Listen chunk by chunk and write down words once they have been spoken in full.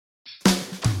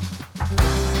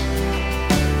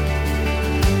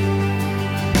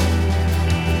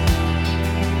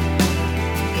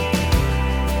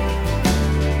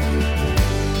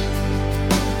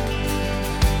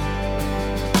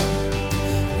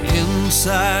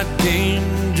inside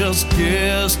game just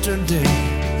yesterday.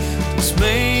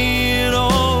 Dismayed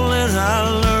all that I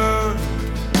learned.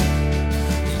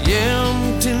 The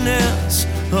emptiness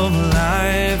of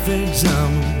life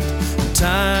examined.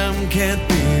 Time can't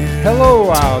be.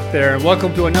 Hello out there, and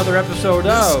welcome to another episode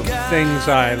of Things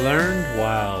I Learned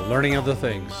While Learning Other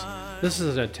Things. This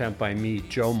is an attempt by me,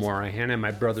 Joe Morahan, and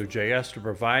my brother JS to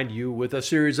provide you with a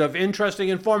series of interesting,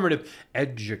 informative,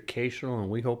 educational, and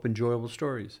we hope enjoyable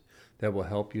stories that will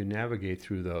help you navigate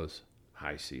through those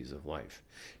high seas of life.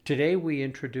 Today we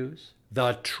introduce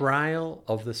The Trial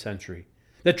of the Century.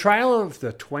 The Trial of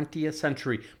the 20th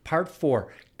Century, Part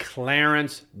 4,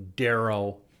 Clarence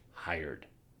Darrow Hired.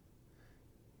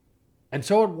 And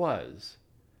so it was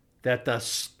that the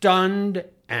stunned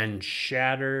and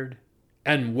shattered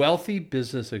and wealthy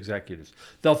business executives,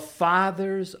 the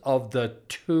fathers of the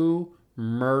two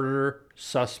murder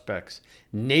suspects,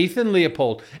 Nathan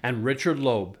Leopold and Richard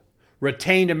Loeb,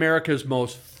 retained America's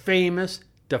most famous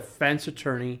defense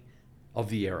attorney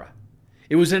of the era.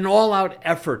 It was an all-out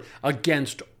effort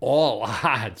against all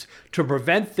odds to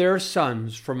prevent their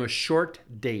sons from a short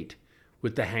date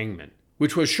with the Hangman,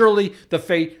 which was surely the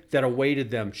fate that awaited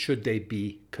them should they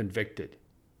be convicted.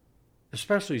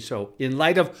 Especially so in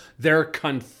light of their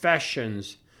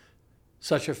confessions,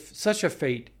 such a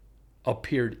fate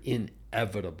appeared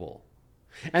inevitable.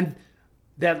 And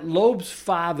that Loeb's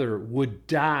father would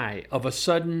die of a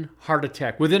sudden heart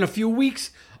attack within a few weeks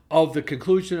of the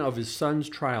conclusion of his son's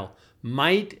trial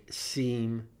might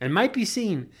be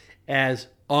seen as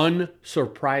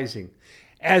unsurprising,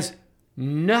 as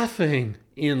nothing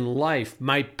in life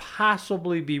might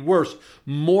possibly be worse,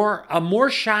 a more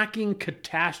shocking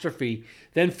catastrophe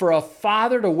than for a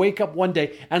father to wake up one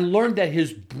day and learn that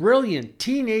his brilliant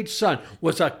teenage son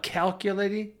was a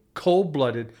calculating,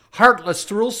 cold-blooded, heartless,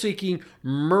 thrill-seeking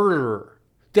murderer.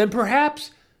 Then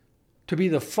perhaps to be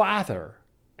the father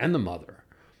and the mother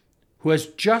who has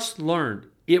just learned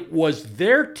it was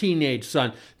their teenage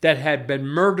son that had been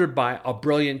murdered by a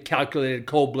brilliant, calculated,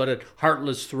 cold-blooded,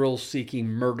 heartless, thrill-seeking,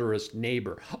 murderous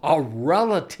neighbor. A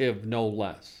relative, no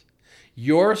less.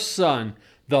 Your son,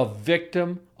 the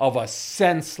victim of a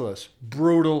senseless,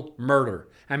 brutal murder.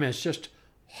 I mean, it's just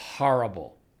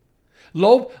horrible.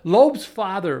 Loeb's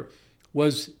father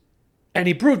was, and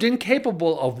he proved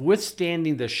incapable of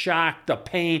withstanding the shock, the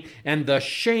pain, and the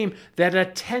shame that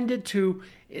attended to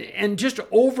and just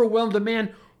overwhelmed a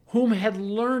man whom had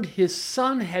learned his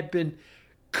son had been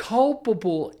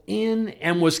culpable in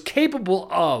and was capable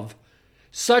of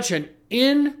such an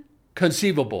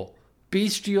inconceivable,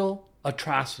 bestial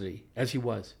atrocity as he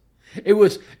was. It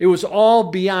was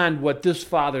all beyond what this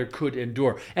father could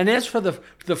endure. And as for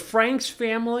the Franks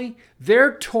family,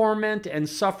 their torment and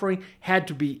suffering had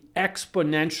to be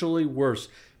exponentially worse.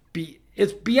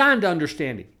 It's beyond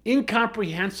understanding,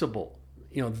 incomprehensible.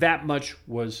 That much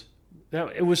was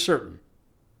certain.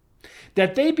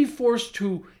 That they be forced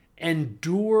to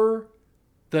endure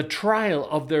the trial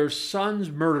of their sons'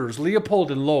 murderers,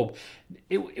 Leopold and Loeb,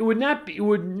 it would not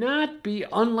be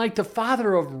unlike the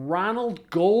father of Ronald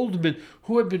Goldman,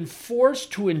 who had been forced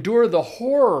to endure the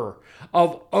horror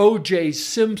of O.J.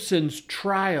 Simpson's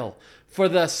trial for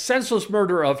the senseless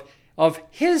murder of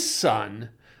his son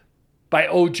by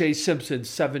O.J. Simpson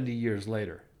 70 years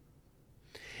later.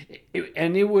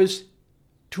 And it was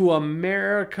to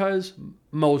America's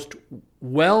most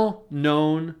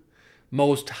well-known,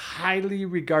 most highly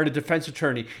regarded defense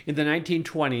attorney in the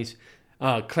 1920s,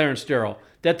 Clarence Darrow,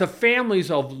 that the families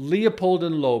of Leopold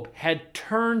and Loeb had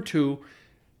turned to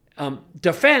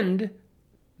defend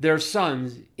their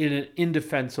sons in an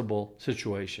indefensible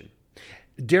situation.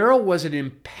 Darrow was an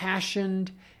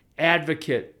impassioned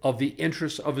advocate of the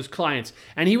interests of his clients,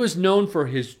 and he was known for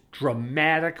his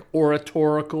dramatic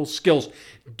oratorical skills.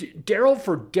 Darrow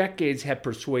for decades had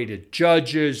persuaded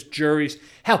judges, juries.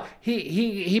 Hell,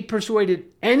 he persuaded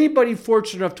anybody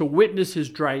fortunate enough to witness his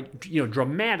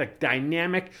dramatic,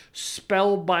 dynamic,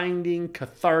 spellbinding,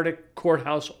 cathartic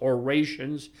courthouse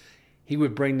orations. He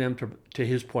would bring them to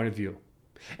his point of view.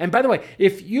 And by the way,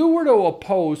 if you were to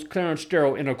oppose Clarence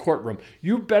Darrow in a courtroom,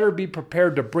 you better be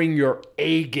prepared to bring your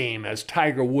A game, as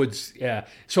Tiger Woods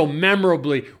so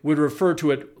memorably would refer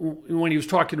to it when he was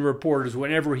talking to reporters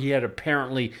whenever he had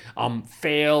apparently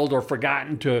failed or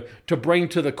forgotten to bring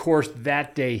to the course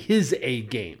that day his A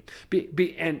game.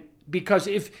 Because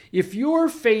if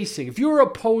you're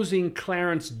opposing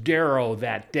Clarence Darrow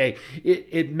that day,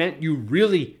 it meant you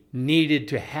really needed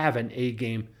to have an A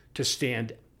game to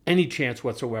stand any chance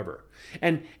whatsoever.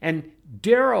 And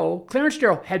Clarence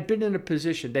Darrow had been in a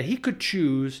position that he could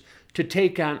choose to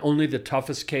take on only the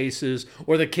toughest cases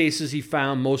or the cases he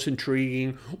found most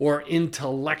intriguing or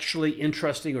intellectually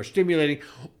interesting or stimulating,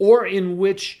 or in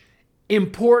which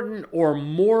important or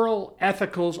moral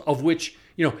ethicals of which,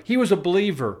 he was a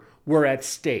believer were at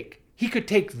stake. He could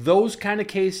take those kind of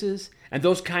cases and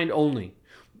those kind only.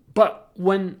 But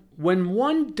when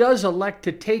one does elect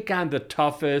to take on the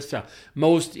toughest,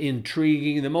 most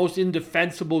intriguing, the most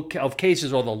indefensible of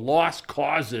cases, or the lost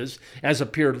causes, as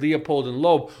appeared Leopold and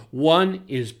Loeb, one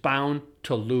is bound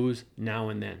to lose now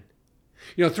and then.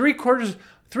 Three quarters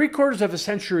of a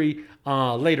century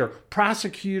later,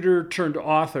 prosecutor turned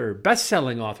author,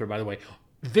 best-selling author, by the way,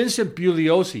 Vincent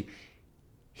Bugliosi,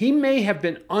 he may have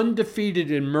been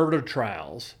undefeated in murder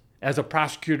trials as a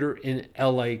prosecutor in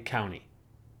L.A. County.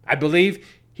 I believe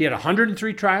he had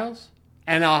 103 trials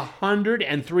and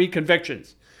 103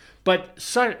 convictions. But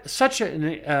such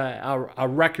a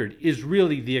record is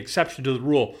really the exception to the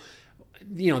rule,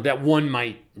 that one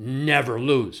might never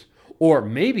lose. Or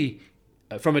maybe,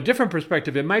 from a different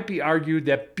perspective, it might be argued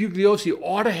that Bugliosi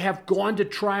ought to have gone to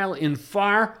trial in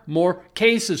far more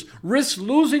cases, risk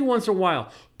losing once in a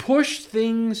while, push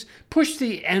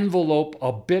the envelope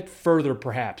a bit further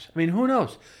perhaps. Who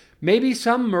knows? Maybe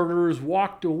some murderers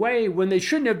walked away when they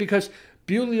shouldn't have because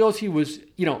Bugliosi was,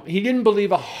 he didn't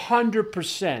believe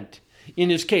 100% in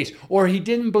his case, or he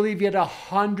didn't believe he had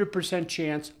 100%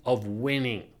 chance of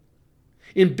winning.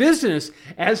 In business,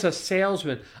 as a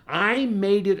salesman, I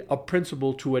made it a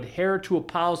principle to adhere to a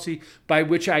policy by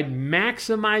which I'd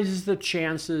maximize the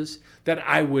chances that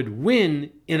I would win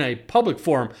in a public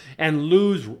forum and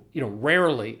lose,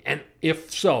 rarely, and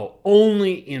if so,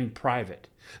 only in private.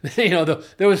 There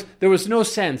was no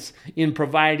sense in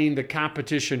providing the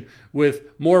competition with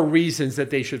more reasons that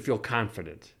they should feel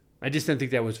confident. I just didn't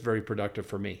think that was very productive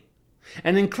for me.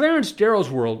 And in Clarence Darrow's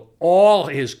world, all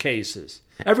his cases,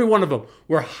 every one of them,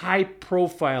 were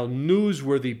high-profile,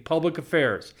 newsworthy public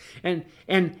affairs. And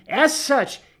as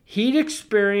such, he'd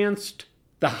experienced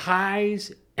the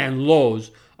highs and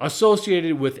lows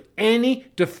associated with any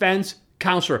defense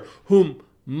counselor whom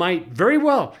might very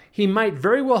well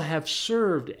have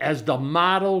served as the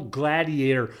model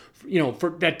gladiator,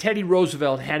 that Teddy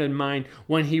Roosevelt had in mind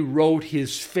when he wrote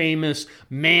his famous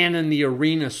Man in the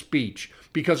Arena speech,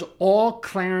 because all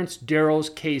Clarence Darrow's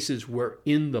cases were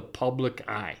in the public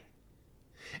eye.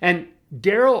 And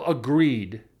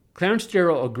Clarence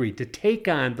Darrow agreed to take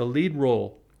on the lead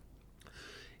role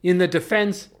in the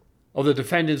defense of the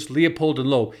defendants Leopold and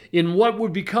Loeb in what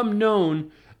would become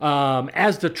known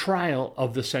as the trial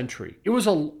of the century. It was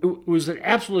an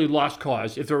absolutely lost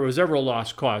cause, if there was ever a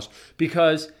lost cause,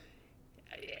 because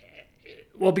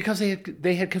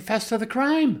they had confessed to the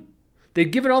crime.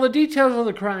 They'd given all the details of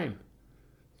the crime.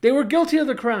 They were guilty of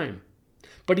the crime.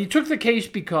 But he took the case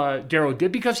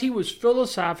because he was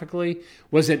philosophically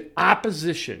in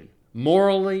opposition,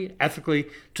 morally, ethically,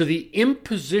 to the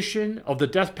imposition of the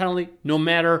death penalty, no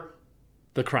matter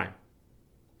the crime.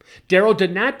 Darrow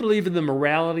did not believe in the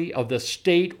morality of the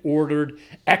state-ordered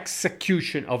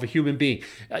execution of a human being.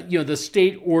 The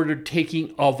state-ordered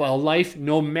taking of a life,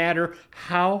 no matter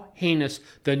how heinous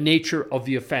the nature of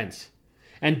the offense.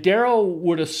 And Darrow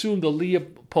would assume the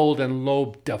Leopold and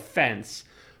Loeb defense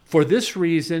for this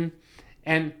reason,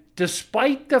 and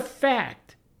despite the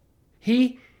fact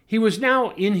he was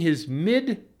now in his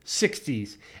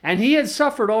mid-60s, and he had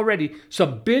suffered already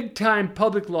some big-time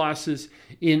public losses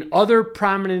in other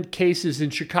prominent cases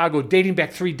in Chicago dating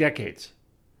back 3 decades.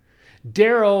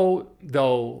 Darrow,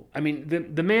 though,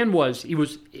 the man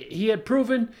he had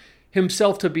proven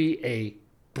himself to be a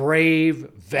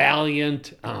brave,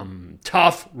 valiant,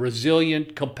 tough,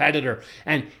 resilient competitor.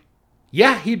 And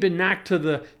yeah, he'd been knocked to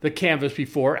the canvas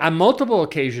before, on multiple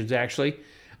occasions actually,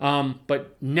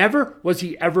 but never was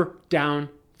he ever down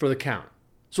for the count.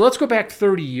 So let's go back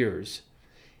 30 years.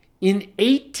 In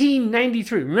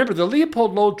 1893, remember the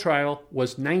Leopold Loeb trial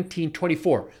was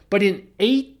 1924, but in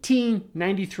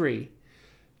 1893,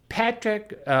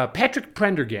 Patrick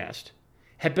Prendergast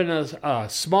had been a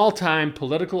small-time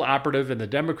political operative in the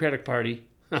Democratic Party.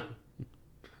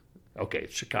 Okay,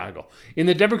 it's Chicago. In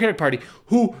the Democratic Party,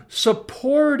 who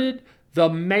supported the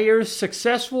mayor's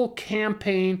successful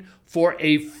campaign for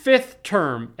a 5th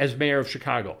term as mayor of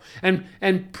Chicago.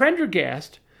 And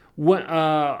Prendergast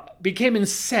became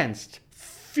incensed,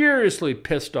 furiously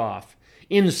pissed off,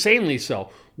 insanely so,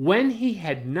 when he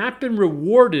had not been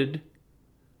rewarded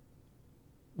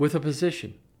with a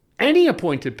position, any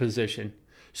appointed position,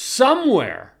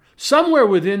 somewhere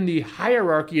within the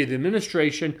hierarchy of the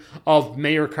administration of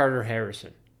Mayor Carter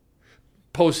Harrison,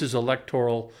 post his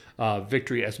electoral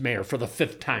victory as mayor for the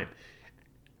 5th time.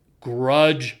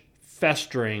 Grudge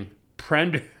festering,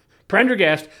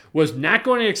 Prendergast was not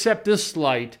going to accept this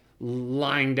slight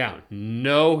lying down.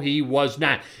 No, he was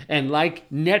not. And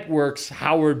like Network's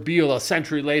Howard Beale a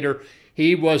century later,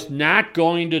 he was not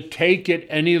going to take it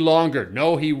any longer.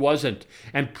 No, he wasn't.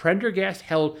 And Prendergast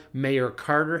held Mayor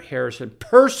Carter Harrison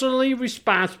personally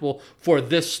responsible for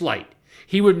this slight.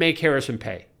 He would make Harrison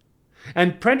pay.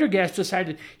 And Prendergast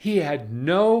decided he had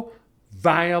no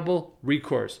viable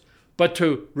recourse but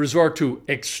to resort to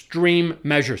extreme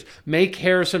measures, make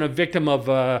Harrison a victim of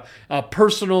a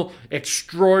personal,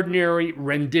 extraordinary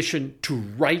rendition to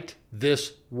right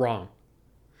this wrong.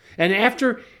 And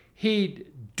after he'd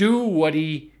do what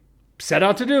he set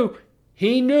out to do,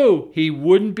 he knew he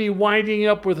wouldn't be winding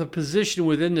up with a position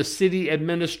within the city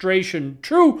administration,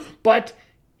 true, but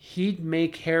he'd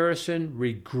make Harrison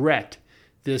regret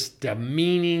this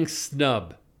demeaning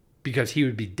snub because he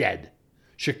would be dead.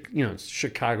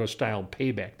 Chicago-style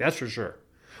payback, that's for sure.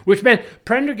 Which meant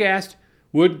Prendergast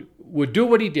would do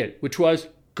what he did, which was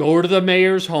go to the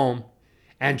mayor's home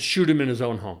and shoot him in his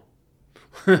own home.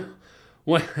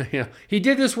 He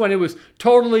did this when it was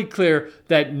totally clear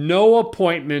that no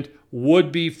appointment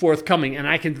would be forthcoming. And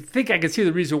I can see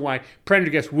the reason why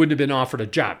Prendergast wouldn't have been offered a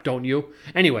job, don't you?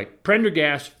 Anyway,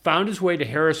 Prendergast found his way to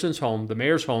Harrison's home, the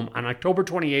mayor's home, on October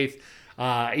 28th,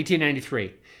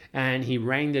 1893. And he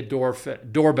rang the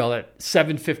doorbell at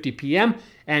 7:50 p.m.,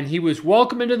 and he was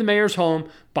welcomed into the mayor's home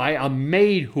by a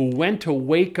maid who went to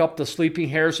wake up the sleeping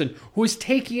Harrison, who was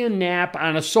taking a nap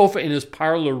on a sofa in his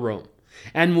parlor room.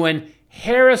 And when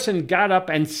Harrison got up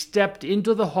and stepped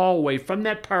into the hallway from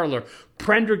that parlor,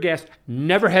 Prendergast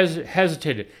never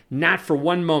hesitated, not for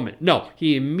one moment. No,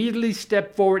 he immediately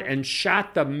stepped forward and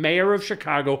shot the mayor of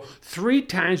Chicago 3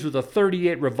 times with a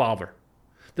 .38 revolver.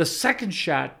 The second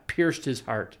shot pierced his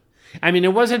heart. I mean,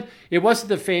 it wasn't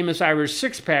the famous Irish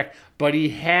six-pack, but he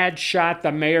had shot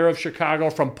the mayor of Chicago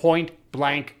from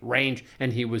point-blank range,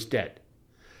 and he was dead.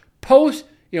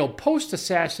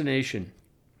 Post-assassination,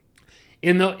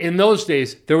 in those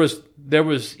days, there was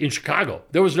in Chicago,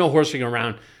 there was no horsing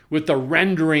around with the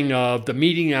rendering of the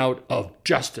meting out of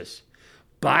justice.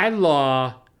 By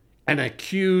law, an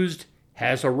accused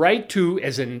has a right to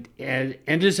and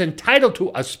is entitled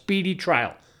to a speedy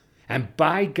trial. And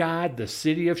by God, the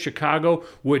city of Chicago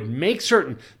would make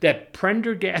certain that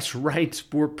Prendergast's rights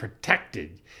were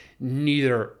protected,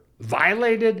 neither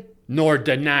violated nor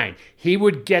denied. He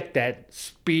would get that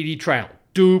speedy trial,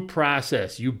 due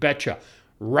process, you betcha.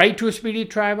 Right to a speedy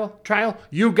trial?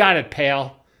 You got it,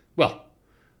 pal. Well,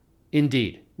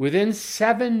 indeed, within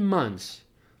 7 months,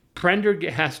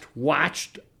 Prendergast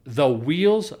watched the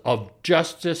wheels of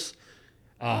justice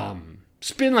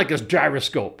spin like a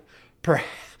gyroscope.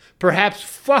 Perhaps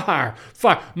far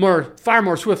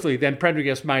more swiftly than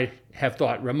Prendergast might have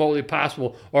thought remotely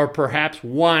possible, or perhaps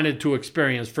wanted to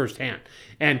experience firsthand.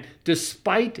 And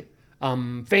despite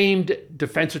famed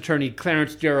defense attorney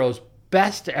Clarence Darrow's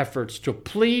best efforts to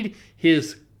plead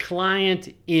his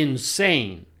client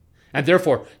insane, and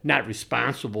therefore not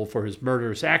responsible for his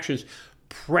murderous actions,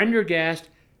 Prendergast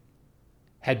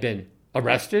had been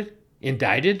arrested,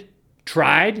 indicted,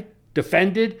 tried,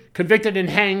 defended, convicted, and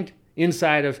hanged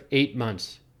inside of 8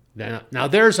 months. Now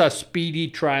there's a speedy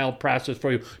trial process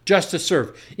for you, justice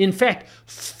served. In fact,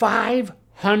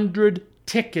 500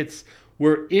 tickets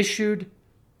were issued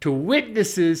to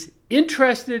witnesses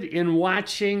interested in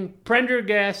watching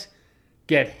Prendergast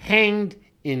get hanged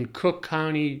in Cook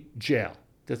County Jail.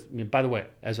 By the way,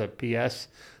 as a PS,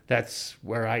 that's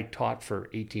where I taught for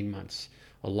 18 months,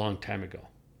 a long time ago.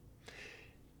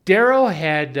 Darrow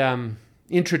had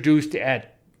introduced at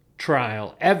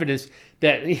trial evidence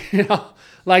that,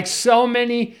 like so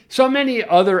many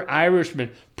other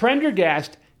Irishmen,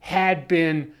 Prendergast had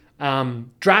been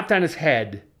dropped on his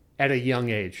head at a young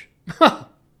age.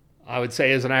 I would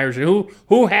say, as an Irishman,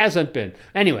 who hasn't been?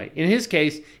 Anyway, in his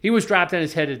case, he was dropped on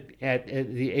his head at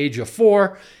the age of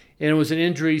 4, and it was an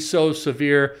injury so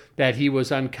severe that he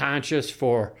was unconscious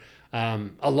for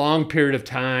a long period of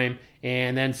time,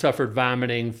 and then suffered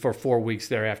vomiting for 4 weeks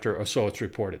thereafter, or so it's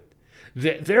reported.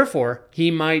 Therefore,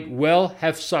 he might well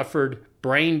have suffered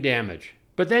brain damage.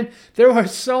 But then there were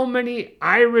so many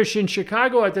Irish in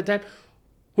Chicago at the time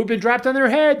who'd been dropped on their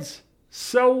heads.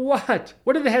 So what?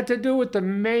 What did it have to do with the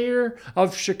mayor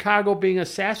of Chicago being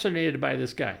assassinated by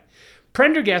this guy?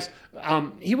 Prendergast,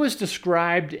 he was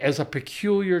described as a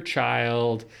peculiar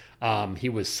child. He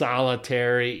was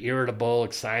solitary, irritable,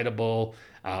 excitable,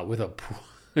 with a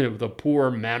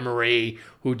poor memory,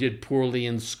 who did poorly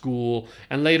in school,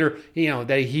 and later,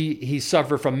 that he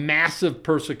suffered from massive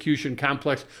persecution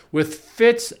complex with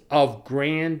fits of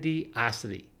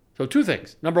grandiosity. So 2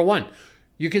 things. Number 1,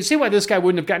 You can see why this guy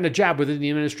wouldn't have gotten a job within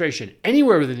the administration,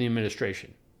 anywhere within the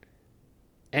administration.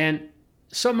 And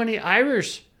so many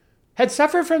Irish had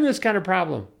suffered from this kind of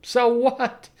problem. So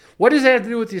what? What does that have to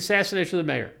do with the assassination of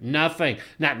the mayor? Nothing.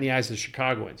 Not in the eyes of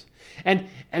Chicagoans. And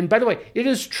by the way, it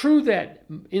is true that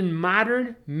in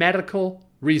modern medical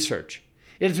research,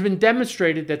 it has been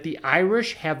demonstrated that the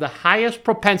Irish have the highest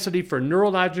propensity for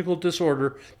neurological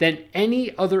disorder than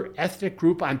any other ethnic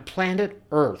group on planet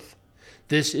Earth.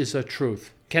 This is a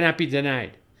truth. Cannot be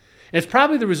denied. And it's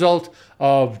probably the result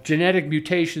of genetic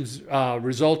mutations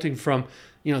resulting from,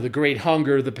 the Great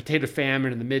Hunger, the potato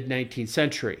famine in the mid-19th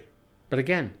century. But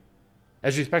again,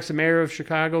 as respects the mayor of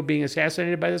Chicago being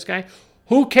assassinated by this guy,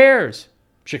 who cares?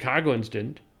 Chicagoans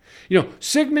didn't.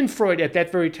 Sigmund Freud at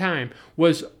that very time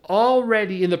was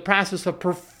already in the process of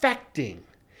perfecting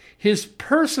his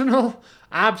personal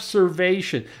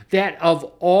observation that of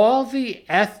all the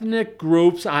ethnic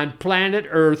groups on planet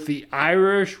Earth, the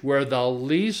Irish were the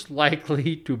least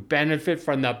likely to benefit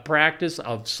from the practice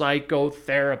of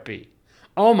psychotherapy.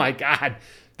 Oh my God,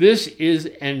 this is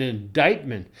an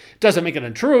indictment. Doesn't make it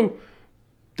untrue,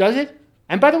 does it?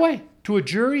 And by the way, to a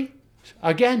jury,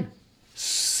 again,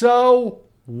 so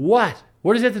what?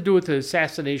 What does that have to do with the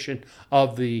assassination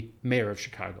of the mayor of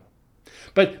Chicago?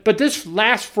 But this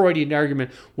last Freudian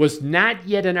argument was not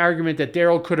yet an argument that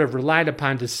Darrow could have relied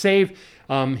upon to save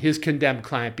his condemned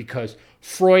client, because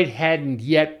Freud hadn't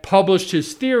yet published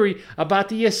his theory about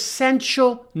the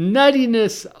essential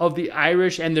nuttiness of the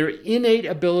Irish and their innate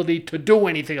ability to do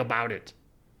anything about it.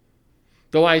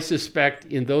 Though I suspect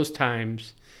in those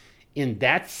times, in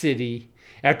that city,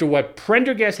 after what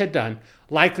Prendergast had done,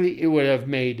 likely it would have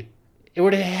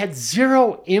had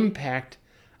zero impact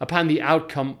upon the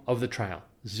outcome of the trial.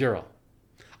 Zero.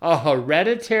 A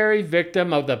hereditary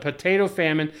victim of the potato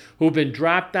famine who'd been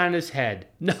dropped on his head.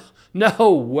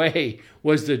 No way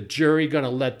was the jury going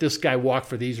to let this guy walk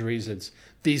for these reasons,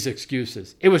 these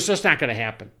excuses. It was just not going to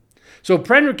happen. So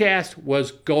Prendergast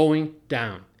was going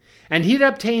down. And he'd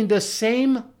obtained the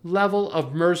same level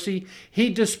of mercy he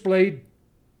displayed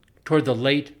toward the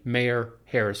late Mayor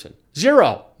Harrison.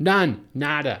 Zero. None.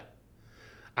 Nada.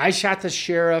 I shot the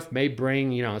sheriff may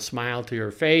bring, a smile to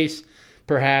your face,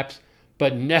 perhaps,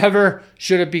 but never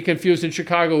should it be confused in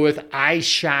Chicago with I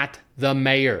shot the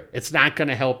mayor. It's not going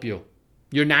to help you.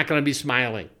 You're not going to be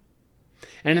smiling.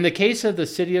 And in the case of the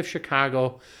city of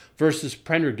Chicago versus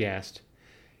Prendergast,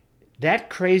 that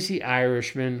crazy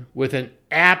Irishman with an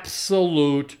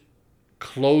absolute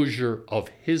closure of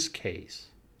his case,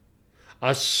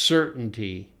 a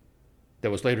certainty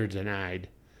that was later denied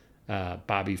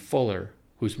Bobby Fuller,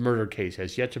 whose murder case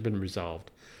has yet to be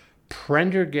resolved,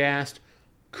 Prendergast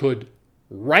could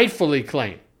rightfully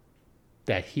claim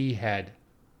that he had,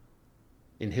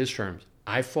 in his terms,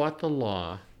 I fought the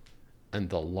law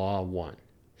and the law won.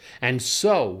 And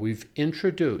so we've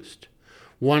introduced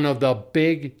one of the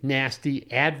big, nasty,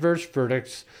 adverse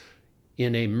verdicts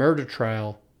in a murder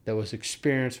trial that was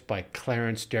experienced by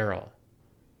Clarence Darrow.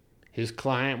 His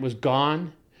client was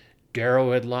gone,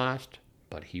 Darrow had lost,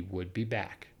 but he would be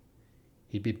back.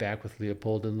 He'd be back with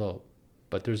Leopold and Loeb.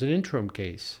 But there's an interim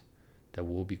case that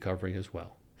we'll be covering as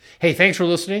well. Hey, thanks for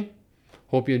listening.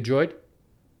 Hope you enjoyed.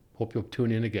 Hope you'll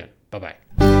tune in again. Bye-bye.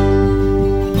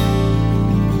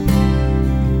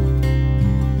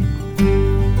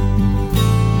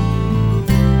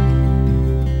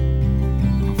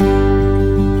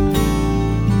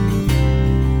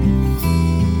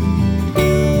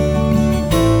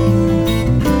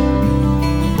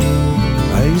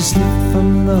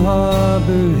 From the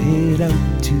harbor, head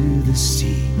out to the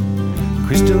sea.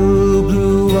 Crystal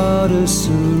blue water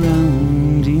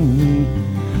surrounding me.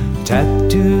 Tap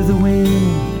to the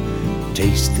wind,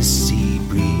 taste the sea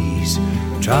breeze.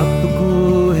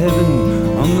 Tropical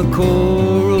heaven on the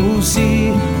coral sea.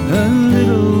 A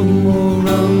little more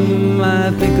rum,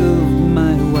 I think of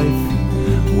my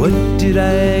wife. What did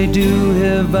I do?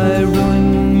 Have I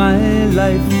ruined my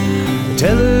life?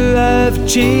 Tell her I've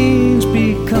changed,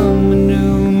 become a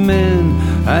new man.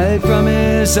 I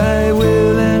promise I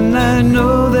will, and I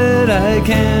know that I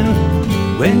can.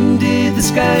 When did the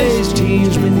skies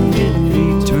change? When did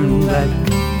they turn black?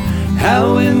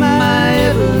 How am I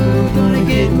ever gonna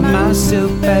get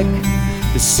myself back?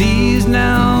 The sea's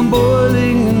now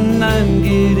boiling and I'm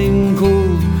getting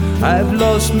cold. I've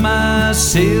lost my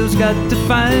sails, got to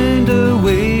find a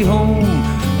way home.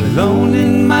 Alone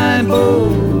in my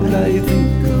boat, I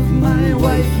think of my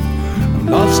wife. I'm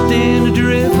lost and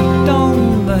adrift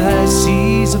on the high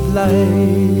seas of life.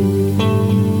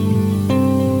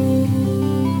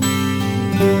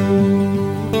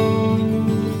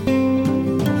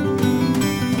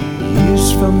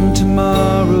 Years from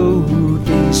tomorrow,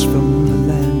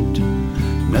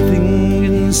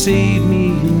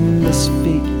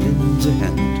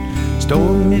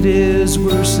 it is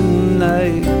worse and I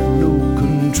have no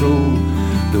control.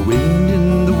 The wind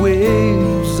and the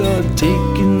waves are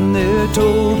taking their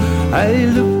toll. I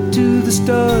look to the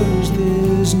stars,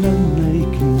 there's none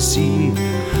I can see.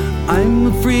 I'm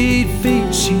afraid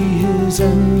fate, she has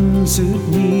answered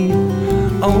me.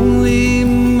 Only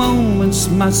moments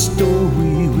my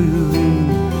story will end.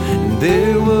 And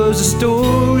there was a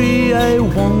story I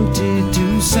wanted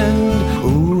to send.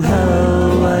 Oh,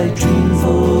 how I dream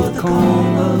for the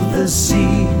calm of the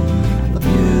sea. A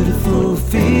beautiful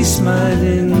face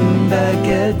smiling back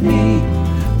at me.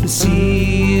 The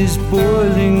sea is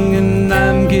boiling and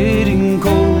I'm getting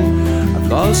cold. I've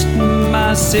lost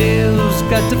my sails,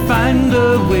 got to find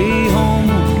a way home.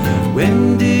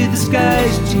 When did the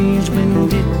skies change? When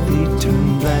did they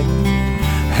turn black?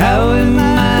 How am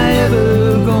I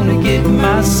ever gonna get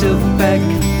myself back?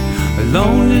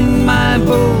 Alone in my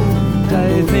boat,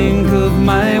 I think of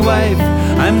my wife.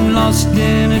 I'm lost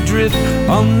in adrift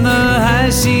on the high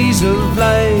seas of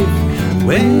life.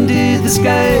 When did the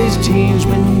skies change?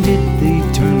 When did they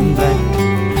turn black?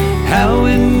 How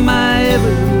am I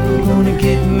ever gonna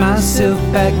get myself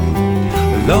back?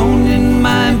 Alone in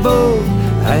my boat,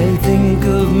 I think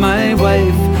of my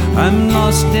wife. I'm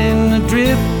lost in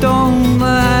adrift on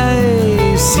the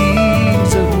high seas.